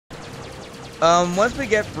Once we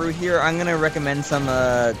get through here, I'm gonna recommend some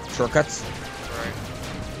shortcuts. Right.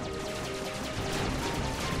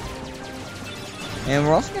 And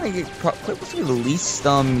we're also gonna get quite possibly the least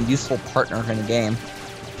useful partner in the game.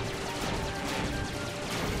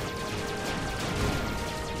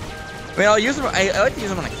 I mean, I'll use them. I like to use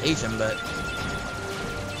them on occasion, but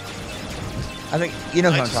I think you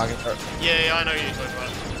know who I'm talking about. Yeah, I know who you're talking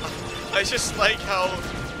about. I just like how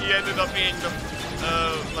he ended up being the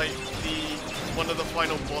one of the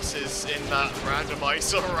final bosses in that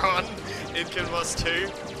randomizer run in Kinmas 2.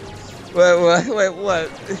 Wait, what?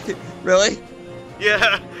 Really?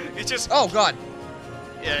 Yeah, he just. Oh God.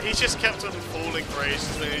 Yeah, he just kept on falling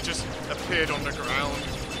graces, and he just appeared on the ground.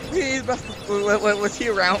 Was he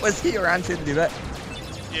around? Was he around to do that?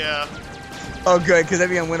 Yeah. Oh, good, because that'd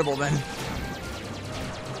be unwinnable then.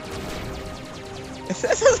 This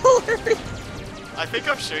is hilarious. I think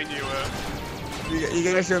I've shown you. You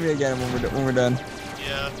gotta show me again when we're done.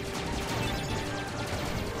 Yeah.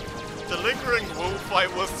 The lingering wolf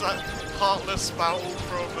fight was that heartless battle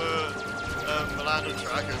from the Land of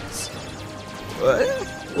Dragons.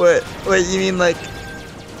 What? Wait, you mean like?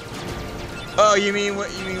 Oh, you mean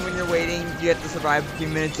what? You mean when you're waiting, you have to survive a few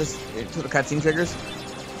minutes just until the cutscene triggers?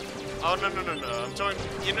 Oh no! I'm talking.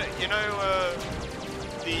 You know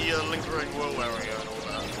the lingering will area and all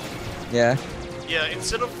that. Yeah. Yeah.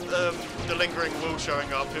 Instead of the lingering will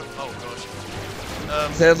showing up, oh gosh.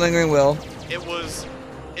 Instead of lingering will.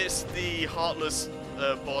 It's the heartless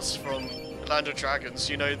boss from Land of Dragons.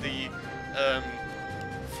 You know the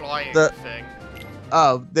flying thing.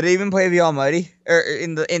 Oh, did they even play the Almighty? Or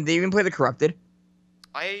did they even play the Corrupted?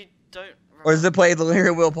 I don't remember. Or does it play the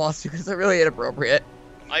Lingering Will boss because they're really inappropriate?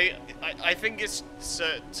 I think it's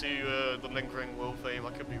set to the Lingering Will theme.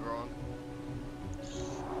 I could be wrong.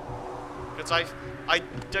 Because I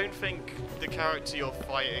don't think the character you're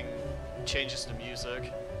fighting changes the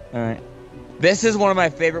music. Alright. This is one of my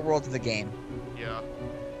favorite worlds of the game. Yeah.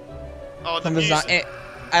 Oh, the music.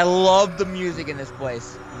 I love the music in this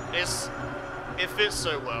place. It fits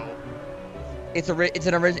so well. It's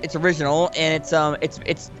original and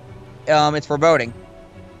it's foreboding.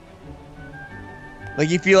 Like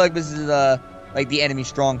you feel like this is like the enemy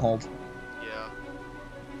stronghold. Yeah.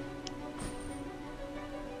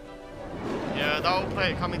 Yeah,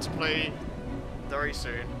 that'll come into play very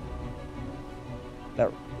soon.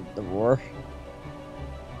 The roar.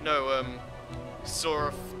 No,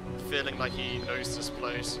 Sora feeling like he knows this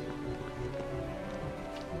place.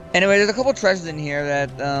 Anyway, there's a couple treasures in here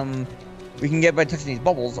that we can get by touching these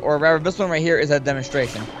bubbles, or rather, this one right here is a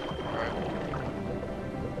demonstration. Right.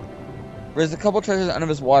 There's a couple treasures under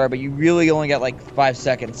this water, but you really only get like 5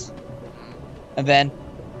 seconds, and then.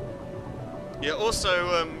 Yeah.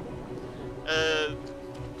 Also,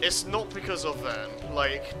 it's not because of them.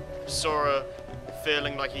 Like Sora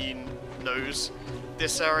feeling like he knows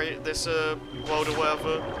this area, this world or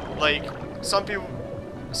whatever. Like some people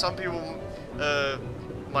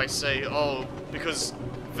might say, oh, because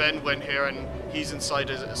Ven went here and he's inside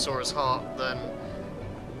Sora's heart, then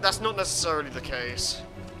that's not necessarily the case.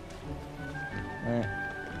 Alright.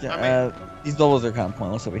 Yeah, these bubbles are kind of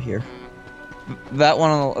pointless over here. That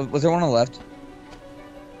one was there one on the left?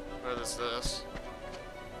 Where is this?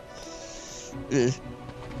 Ugh.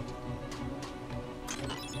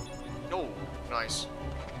 Oh, nice.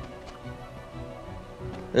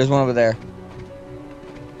 There's one over there.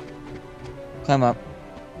 Climb up.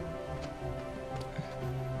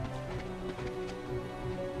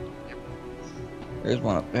 There's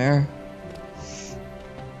one up there.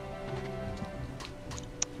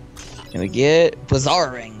 And we get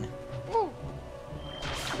Bazaar Ring. Woo.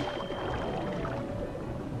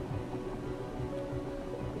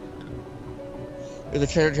 There's a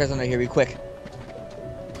treasure chest under here, be quick.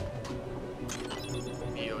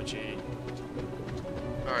 EOG.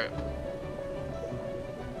 Alright.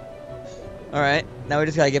 Alright, now we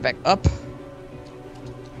just gotta get back up.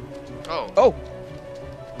 Oh. Oh!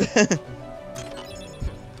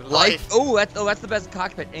 Life. Oh, that's the best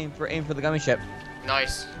cockpit aim for the gummy ship.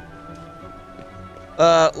 Nice.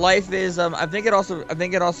 Life is I think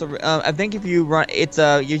if you run, it's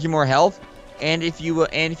gives you more health, and if your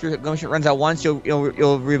gummy ship runs out once,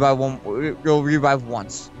 you'll revive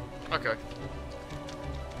once. Okay.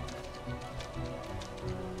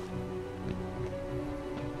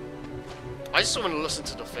 I just want to listen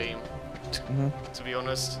to the theme. To be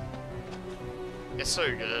honest, it's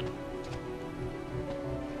so good.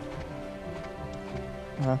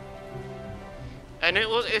 And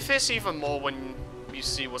it fits even more when you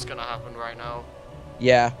see what's gonna happen right now.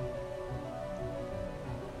 Yeah.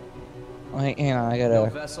 Oh, hang on, I gotta. No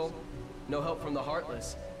vessel, no help from the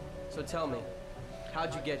Heartless. So tell me,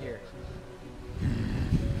 how'd you get here?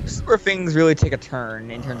 This is where things really take a turn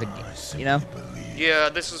in terms of, you know? Yeah,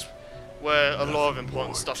 this is where a lot of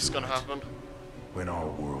important stuff is gonna happen. When our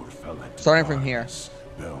world fell into Starting from here. darkness,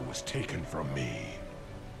 Belle was taken from me.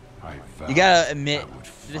 I You gotta vowed admit, I would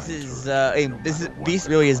this find is, her no this is, matter Beast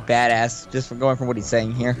what really is cost. badass, just from going from what he's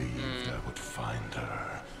saying here. Believed I would find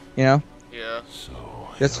her. You know? Yeah. So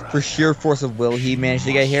Just here for I sheer am. force of will, he She managed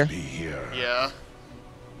to get must here. Be here. Yeah.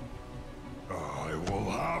 I will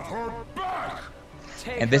have her back.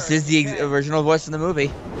 Take And this her, is the okay. original voice in the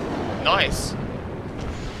movie. Nice.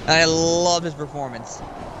 And I love his performance.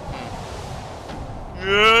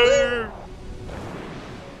 Yeah.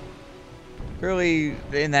 Clearly,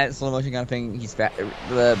 in that slow motion kind of thing, he's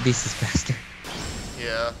the Beast is faster.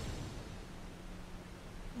 Yeah.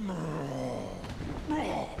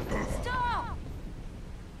 Stop!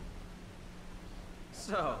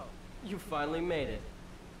 So, you finally made it.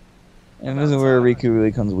 And this is where Riku really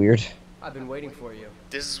becomes weird. I've been waiting for you.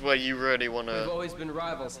 This is where you really We've wanna always been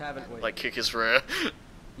rivals, haven't we? like kick his rear.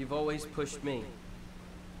 You've always pushed me,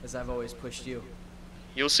 as I've always pushed you.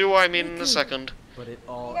 You'll see what I mean in a second. But it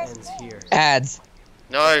all ends here. Ads.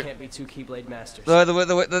 No. Can't be two Keyblade Masters.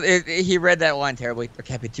 He read that line terribly. There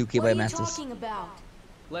can't be two What Keyblade are you Masters. talking about?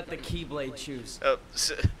 Let the Keyblade choose. Oh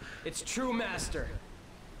It's true master.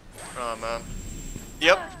 man.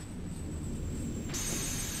 Yep.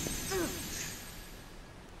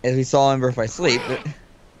 As we saw in Birth by Sleep. But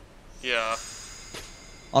Yeah.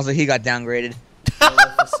 also, he got downgraded.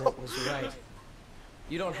 Maleficent was right.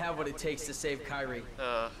 You don't have what it takes to save Kyrie.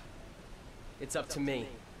 It's up to me.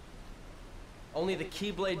 Only the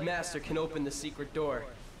Keyblade Master can open the secret door.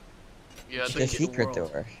 Yeah. The The, secret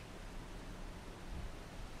world. door.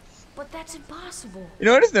 But that's impossible. You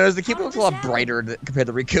know what I just noticed? The How Keyblade did looks a this lot happen? brighter compared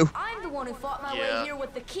to Riku. I'm the one who fought my Yeah. way here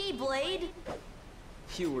with the Keyblade.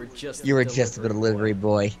 You were just You a were just a delivery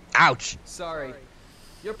boy. Ouch! Sorry.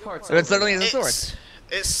 Your part's But over suddenly now. it's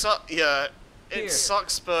a sword. yeah. It Here,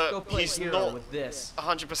 sucks, Go but play he's hero not with this.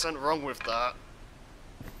 100% wrong with that.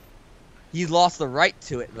 He's lost the right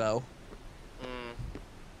to it, though. Mm.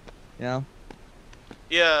 You know?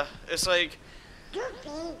 Yeah, it's like,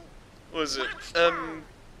 what was it?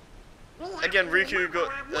 Again, Riku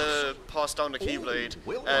got passed down the Keyblade,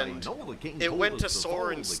 and it went to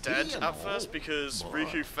Sora instead at first because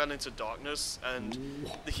Riku fell into darkness, and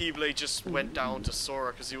the Keyblade just went down to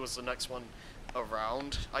Sora because he was the next one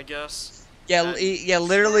around, I guess. Yeah, yeah,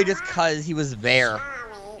 literally just cause he was there.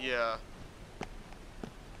 Yeah.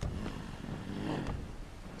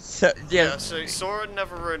 So, Yeah, so Sora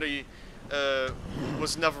never really,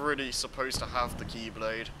 was never really supposed to have the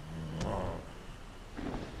Keyblade.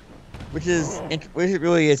 which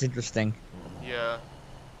really is interesting. Yeah.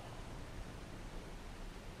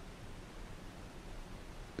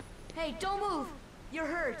 Hey, don't move. You're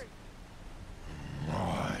hurt.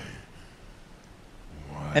 Why?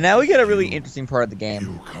 And now we get a really interesting part of the game.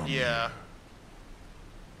 You come Yeah.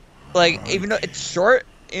 Like, even though it's short,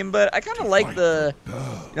 but I kind of like the,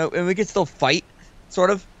 you know, and we can still fight, sort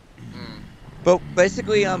of. But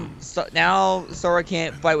basically, so now Sora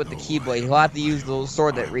can't fight with the Keyblade. He'll have to use the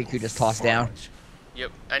sword that Riku just tossed down.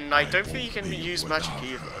 Yep. And I don't think you can use magic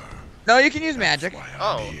either. No, you can use magic.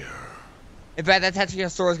 Oh. In fact, that's actually how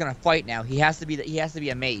Sora's gonna fight now. He has to be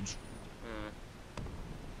a mage.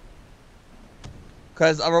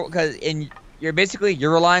 Cause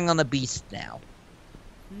you're relying on the beast now.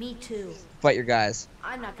 Me too. Fight your guys.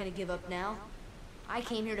 I'm not gonna give up now. I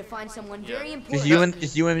came here to find someone Yeah. very Just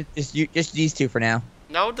important. just these two for now.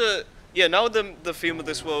 Now the theme of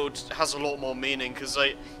this world has a lot more meaning because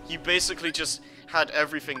like you basically just had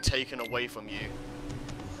everything taken away from you.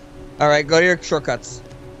 All right, go to your shortcuts.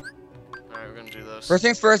 Alright, we're gonna do this. First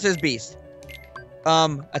things first is beast.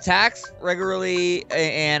 Attacks regularly,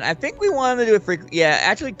 and I think we want him to do it frequently. Yeah,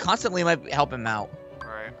 actually, constantly might help him out.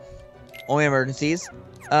 Alright. Only emergencies.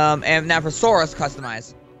 And now for Sora's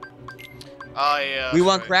customize. Yeah. We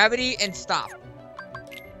want right. gravity and stop.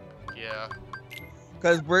 Yeah.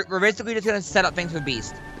 Because we're basically just gonna set up things for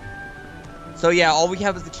Beast. So yeah, all we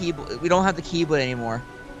have is the keyblade. We don't have the keyblade anymore.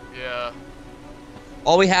 Yeah.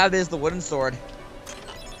 All we have is the wooden sword.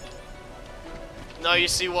 Now you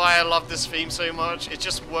see why I love this theme so much? It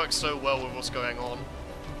just works so well with what's going on.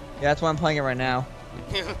 Yeah, that's why I'm playing it right now.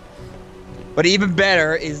 But even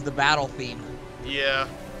better is the battle theme. Yeah.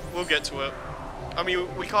 We'll get to it. I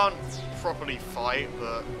mean, we can't properly fight,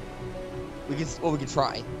 but We can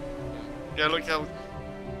try. yeah, look how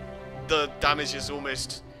the damage is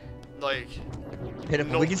almost like Hit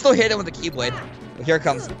him. No. We can still hit him with the keyblade. But here it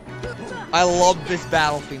comes. I love this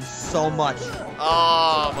battle theme so much.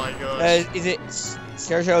 oh my gosh. Is it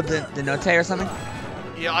Sergio de Note or something?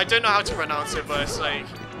 Yeah, I don't know how to pronounce it, but it's like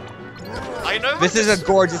I know. This is a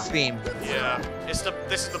gorgeous theme. Yeah, this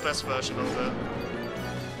is the best version of it.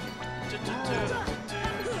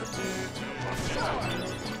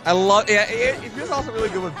 I love. Yeah, it feels also really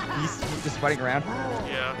good with Beast just fighting around.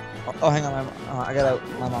 Yeah. Oh, hang on, I got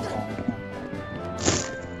my mom's calling.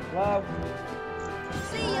 Love.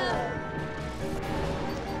 See ya.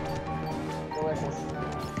 Delicious.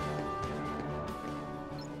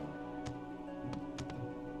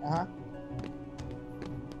 Uh-huh.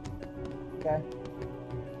 Okay.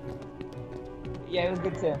 Yeah, it was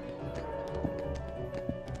good too.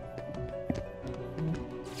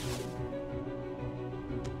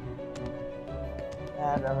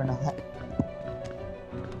 I've never known that.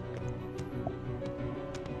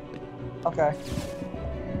 Okay.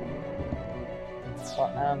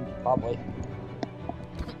 Well, probably.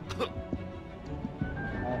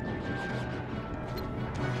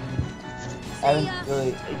 I haven't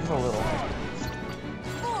really, just a little.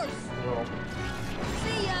 Force. A little.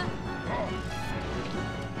 See ya.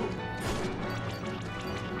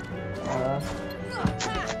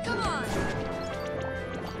 Come on.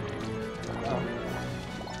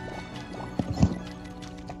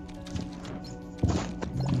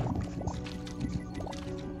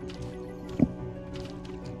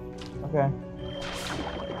 Okay.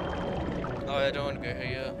 Oh, I don't want to go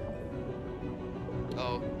here yet.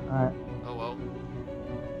 Oh. Alright. Oh well.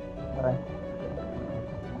 Alright.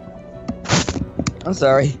 I'm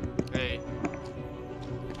sorry. Hey.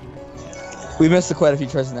 We missed quite a few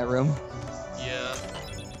treasures in that room. Yeah.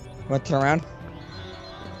 You want to turn around?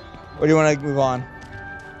 Or do you want to move on?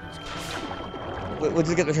 We'll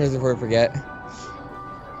just get the treasures before we forget.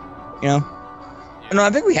 You know? Yeah. No, I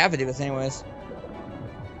think we have to do this anyways.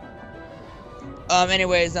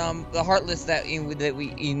 Anyways, the Heartless that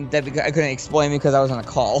I couldn't explain because I was on a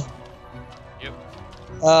call. Yep.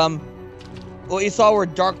 What you saw were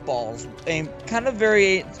dark balls, and kind of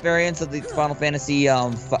variants of the Final Fantasy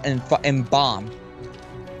in Bomb.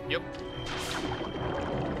 Yep.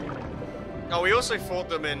 Oh, we also fought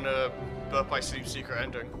them in Birth by Sleep Secret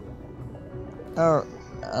Ending. Oh,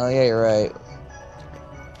 yeah, you're right.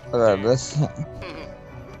 Regardless,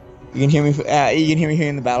 you can hear me. You can hear me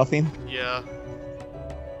hearing the battle theme. Yeah.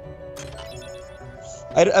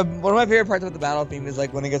 One of my favorite parts of the battle theme is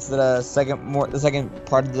like when it gets to the second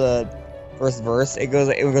part of the first verse. It goes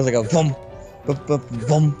like a boom, boom, boom,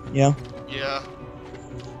 boom. You know? Yeah.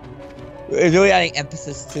 It's really adding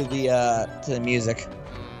emphasis to the music.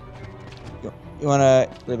 You want to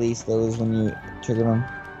release those when you trigger them.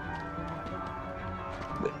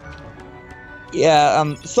 But, yeah.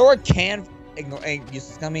 Sora can ignore.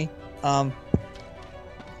 Useless Gummy.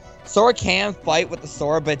 Sora can fight with the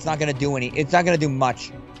sword, but it's not gonna do it's not gonna do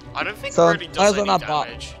much. I don't think So, it really might does as well any not bother.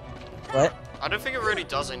 damage. What? I don't think it really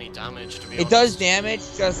does any damage, to be It honest. does damage,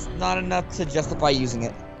 just not enough to justify using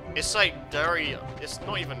it. It's like it's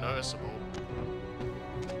not even noticeable.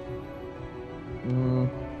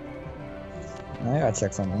 I gotta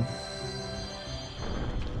check something.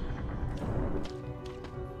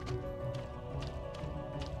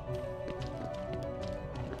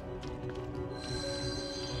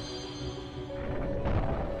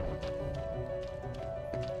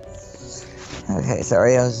 Okay,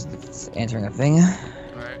 sorry, I was answering a thing.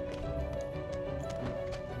 Alright.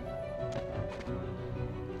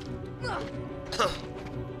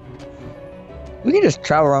 We can just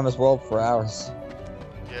travel around this world for hours.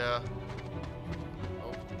 Yeah.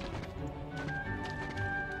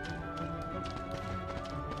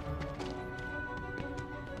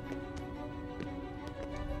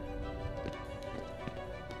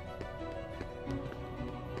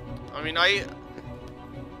 I mean,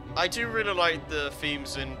 I do really like the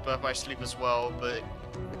themes in Birth by Sleep as well, but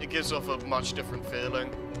it gives off a much different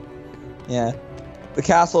feeling. Yeah. The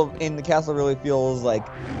castle really feels like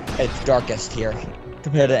at its darkest here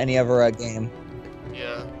compared to any other game.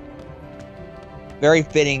 Yeah. Very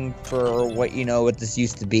fitting for what this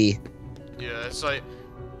used to be. Yeah, it's like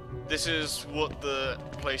this is what the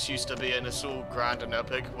place used to be, and it's all grand and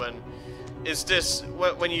epic. When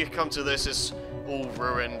you come to this, it's all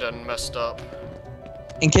ruined and messed up.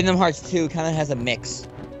 And Kingdom Hearts 2 kind of has a mix.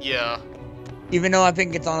 Yeah. Even though I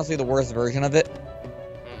think it's honestly the worst version of it.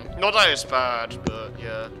 Not that it's bad, but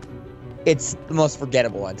yeah. It's the most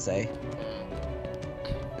forgettable, I'd say.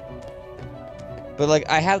 But like,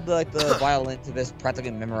 I have the violin to this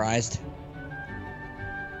practically memorized.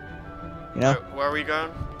 You know? Where are we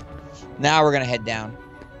going? Now we're gonna head down.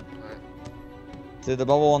 Alright. To the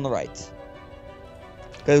bubble on the right.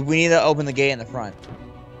 Because we need to open the gate in the front.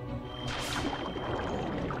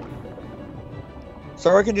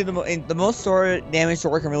 Sora can do the most Sora damage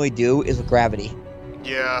Sora can really do is with gravity.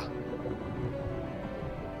 Yeah.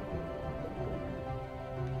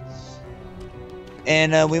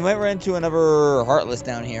 And we might run into another Heartless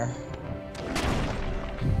down here.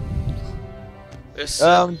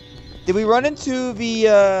 Did we run into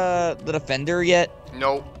the Defender yet?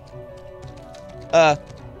 Nope.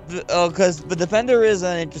 Because the Defender is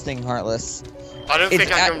an interesting Heartless. I don't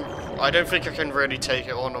think I can really take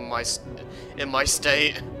it on my in my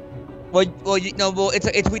state. Well,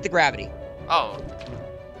 it's weak to gravity. Oh.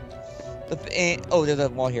 There's a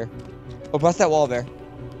wall here. Oh, bust that wall there.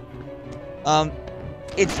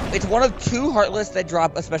 It's one of 2 Heartless that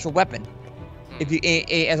drop a special weapon. If you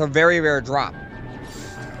as a very rare drop.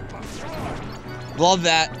 Love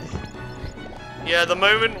that. Yeah, the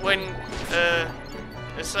moment when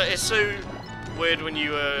it's so weird when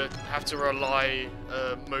you have to rely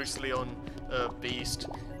mostly on Beast.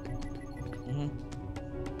 Mm-hmm.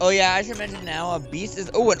 Oh yeah, I should mention now. Beast is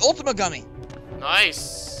an Ultima Gummy.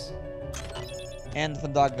 Nice. And the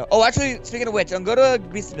Dog. Oh, actually, speaking of which, go to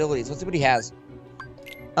Beast's abilities. Let's see what he has.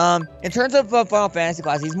 In terms of Final Fantasy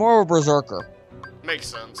class, he's more of a Berserker. Makes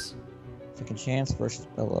sense. Second chance,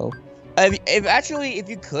 first spello. If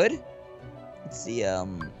you could, let's see.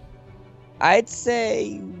 I'd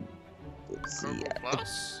say, let's see.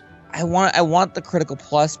 Plus? I want the critical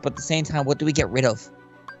plus, but at the same time, what do we get rid of?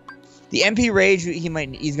 The MP Rage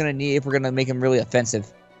he's gonna need if we're gonna make him really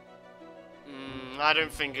offensive. I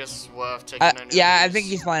don't think it's worth taking any yeah, of I these. think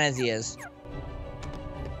he's fine as he is.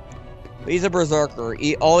 But he's a Berserker.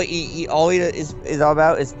 All he is all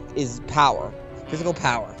about is power, physical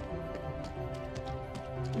power.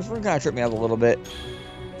 This one kind of tripped me up a little bit.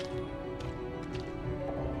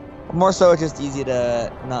 More so, it's just easy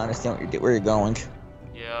to not understand where you're going.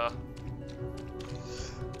 Yeah.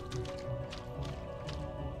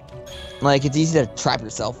 Like, it's easy to trap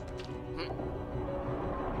yourself.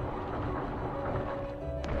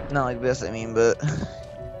 Not like this, I mean, but...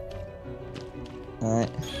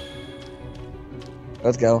 Alright.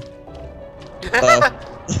 Let's go.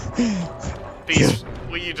 Beast,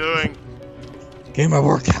 what are you doing? Get my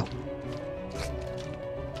workout.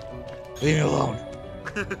 Leave me alone.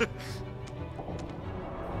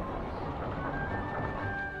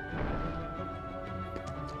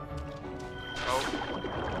 Oh.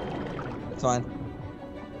 It's fine.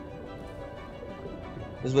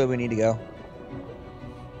 This is where we need to go.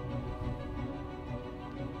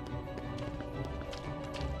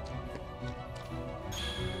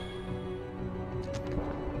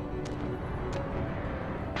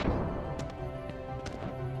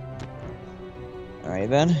 Alright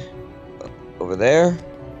then. Over there.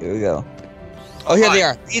 Here we go. Oh, here they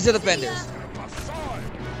are. These are the Defenders.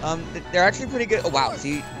 They're actually pretty good. Oh wow,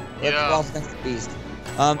 see, Yeah. next to Beast.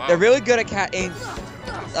 Wow. They're really good at they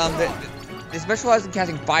specialize in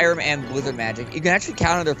casting fire and blizzard magic. You can actually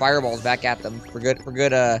counter their fireballs back at them for good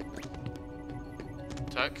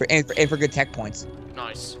Tech? for good tech points.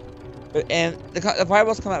 Nice. And the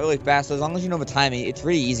fireballs come out really fast, so as long as you know the timing, it's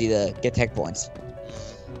really easy to get tech points.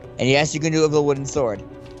 And yes, you can do it with a wooden sword.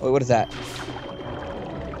 Wait, what is that?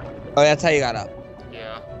 Oh, that's how you got up.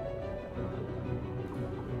 Yeah.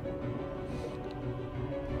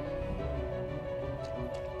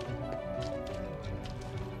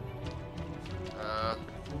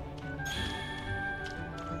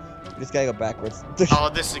 You just gotta go backwards. Oh,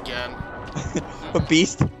 this again. A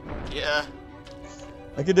beast? Yeah.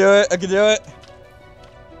 I can do it. I can do it.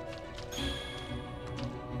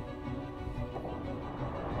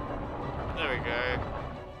 There we go.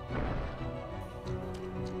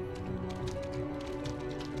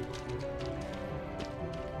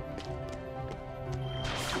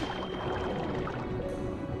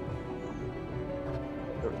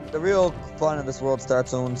 The real fun of this world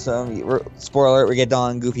starts when spoiler alert, we get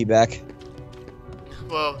Don and Goofy back.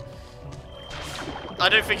 Well, I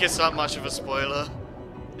don't think it's that much of a spoiler,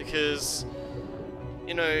 because,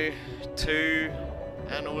 you know, 2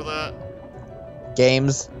 and all that.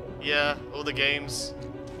 Games. Yeah, all the games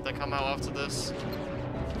that come out after this.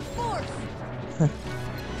 Force! Force!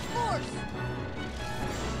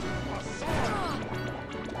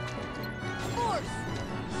 Force!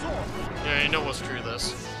 Yeah, you know what's true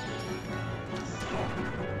this.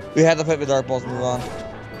 We had to fight with Dark Balls and move on.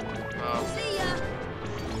 Oh, See ya!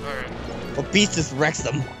 alright. Well, Beast just wrecks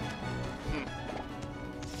them.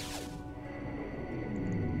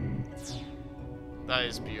 That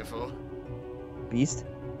is beautiful. Beast?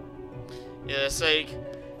 Yeah, it's like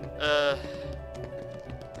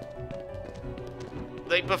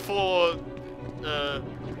before,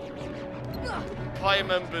 party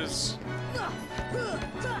members,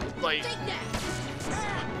 like,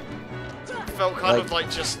 felt kind of like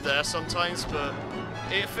just there sometimes, but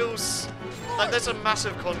it feels like there's a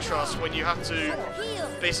massive contrast when you have to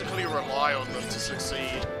basically rely on them to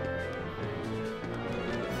succeed.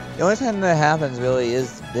 The only time that happens really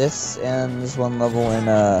is this and this one level in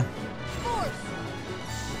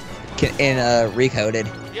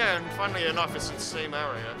Recoded. Yeah, and funnily enough, it's in the same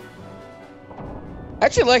area. I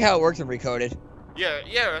actually like how it works in Recoded. Yeah,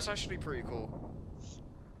 it's actually pretty cool.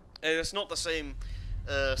 And it's not the same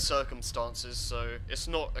circumstances, so it's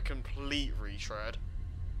not a complete retread.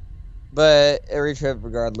 But a retread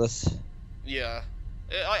regardless. Yeah.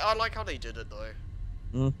 I like how they did it, though.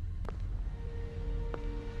 Mm.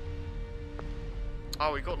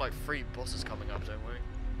 Oh, we got like 3 bosses coming up, don't we?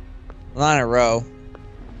 Not in a row.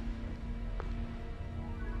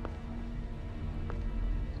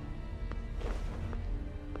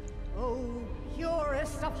 Oh,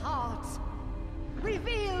 purest of hearts,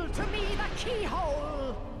 reveal to me the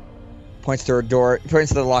keyhole. Points to her door. Points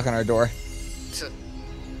to the lock on her door.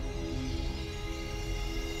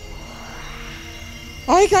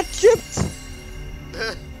 I got chipped.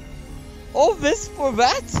 All this for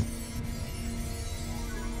that?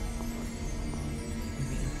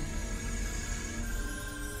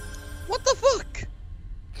 What the fuck?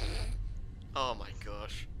 Oh my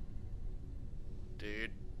gosh.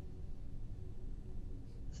 Dude.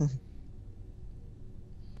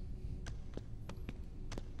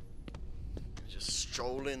 Just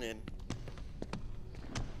strolling in.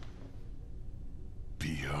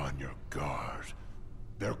 Be on your guard.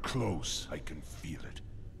 They're close. I can feel it.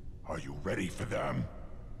 Are you ready for them?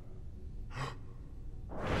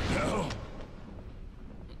 No.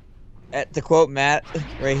 To quote Matt,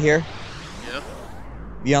 right here. Yeah.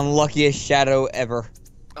 The unluckiest shadow ever.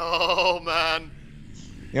 Oh man.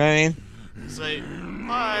 You know what I mean? Say,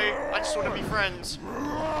 hi, I just want to be friends.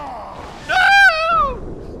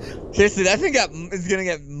 No! Seriously, that thing is gonna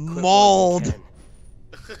get mauled.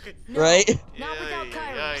 Right? Not without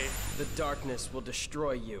Kairos. The darkness will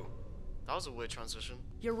destroy you. That was a weird transition.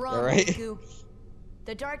 You're wrong, Alright. Riku.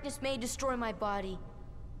 The darkness may destroy my body,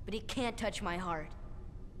 but it can't touch my heart.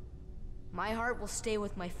 My heart will stay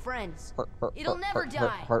with my friends. It'll never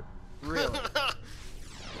die. Really?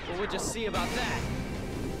 What would you see about that?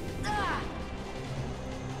 Ah!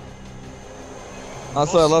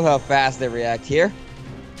 Also, I love how fast they react here.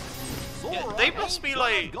 Yeah, they must be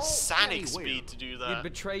like Sonic speed to do You'd that.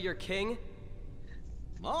 betray your king?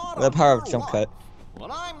 The power of jump cut.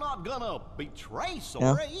 Well, I'm not gonna betray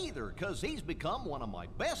Sora either, because he's become one of my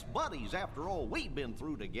best buddies after all we've been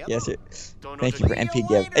through together. Yes, sir. Don't Thank you for MP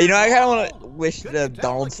give. You know, I kind of want to wish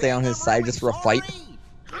Donald stay on his side just for a fight.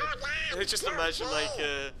 Just imagine like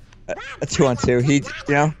A 2-on-2. He,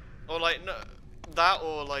 you know. or like no, that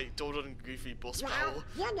or like Donald and Goofy boss battle.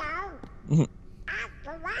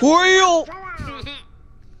 Hoyle!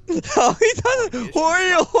 Oh, he does it!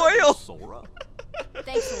 Hoyle! Sora.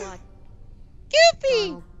 Thanks a lot. Goofy!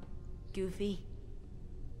 Donald. Goofy.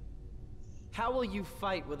 How will you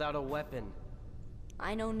fight without a weapon?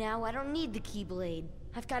 I know now I don't need the Keyblade.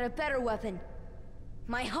 I've got a better weapon.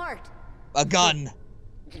 My heart. A gun.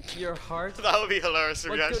 Your heart? That would be hilarious if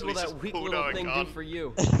What you good actually will just that weak pulled little out a thing do gun. for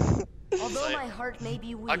you? Although Like, my heart may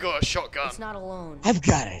be weak, I got a shotgun. it's not alone. I've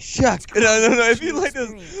got a shotgun. No. If you like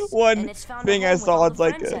this one thing I saw, it's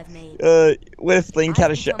like, what if Link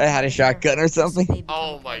had a shotgun or something?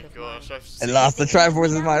 Oh my gosh, I've I seen lost the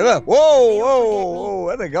Triforce in my lip. Whoa,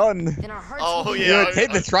 that's a gun. Then our hearts Oh, will be yeah. You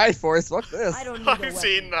take the Triforce. Fuck this. I don't need a I've weapon.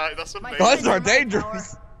 seen that. That's My amazing. Guns friends are my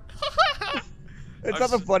dangerous. power. It's not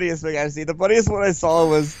the funniest thing I've seen. The funniest one I saw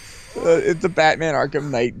was it's a Batman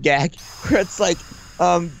Arkham Knight gag where it's like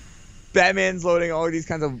Batman's loading all these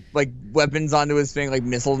kinds of like weapons onto his thing, like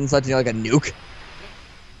missiles and such, you know, like a nuke.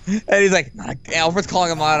 And he's like, Alfred's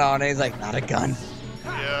calling him out on it. He's like, not a gun.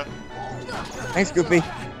 Yeah. Thanks, Goofy.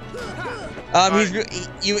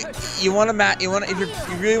 You want to if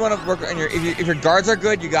you really want to work on if your guards are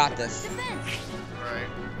good, you got this. Right.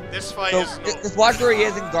 This fight So is not. just watch where he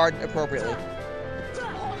is and guard appropriately.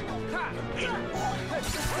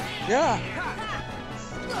 Yeah.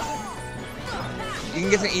 You can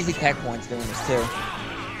get some easy tech points doing this too.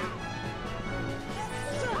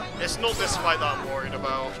 It's not this fight that I'm worried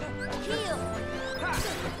about.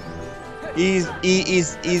 He's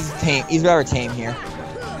tame. He's rather tame here.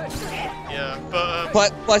 Yeah, but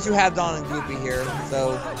But plus you have Don and Goofy here,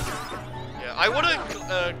 so yeah, I want to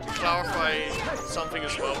clarify something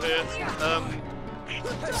as well here.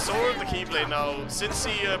 Sora the Keyblade now, since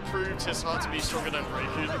he proved his heart to be stronger than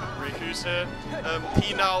Riku's here,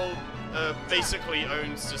 he now basically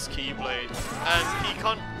owns this Keyblade, and he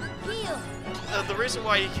can't. The reason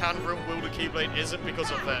why he can wield a Keyblade isn't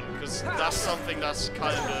because of Ven, because that's something that's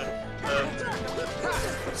kind of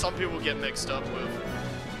some people get mixed up with.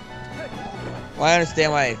 Well, I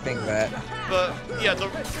understand why I think that. But yeah,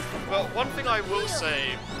 well, one thing I will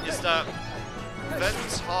say is that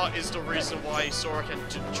Ven's heart is the reason why Sora can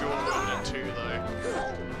dual wield it too, though.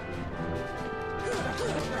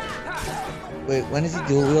 Wait, when does he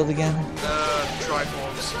dual wield again?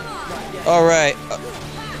 Triforms. Alright.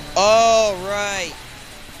 Alright.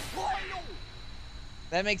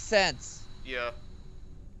 That makes sense. Yeah.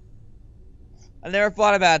 I never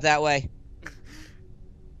thought about it that way.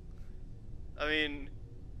 I mean,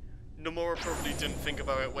 Nomura probably didn't think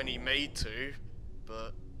about it when he made 2,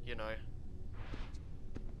 but, you know.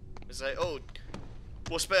 It's like, oh,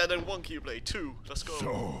 what's better than 1 Keyblade? 2, let's go.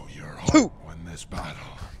 So, your heart won this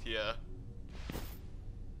battle. Yeah.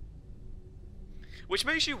 Which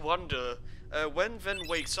makes you wonder, when Ven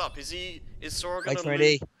wakes up, is Sora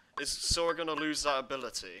gonna lose that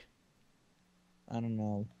ability? I don't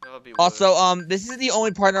know. That'd be also, weird. this is the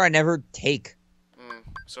only partner I never take.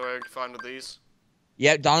 So I'm fine with these?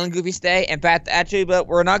 Yep, Donald and Goofy stay. In fact, actually, but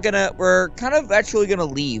we're kind of actually gonna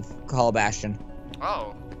leave Call Bastion.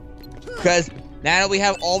 Oh. Because now that we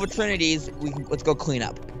have all the Trinities, let's go clean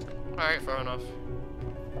up. Alright, fair enough.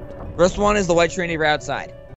 First one is the White Trinity right outside.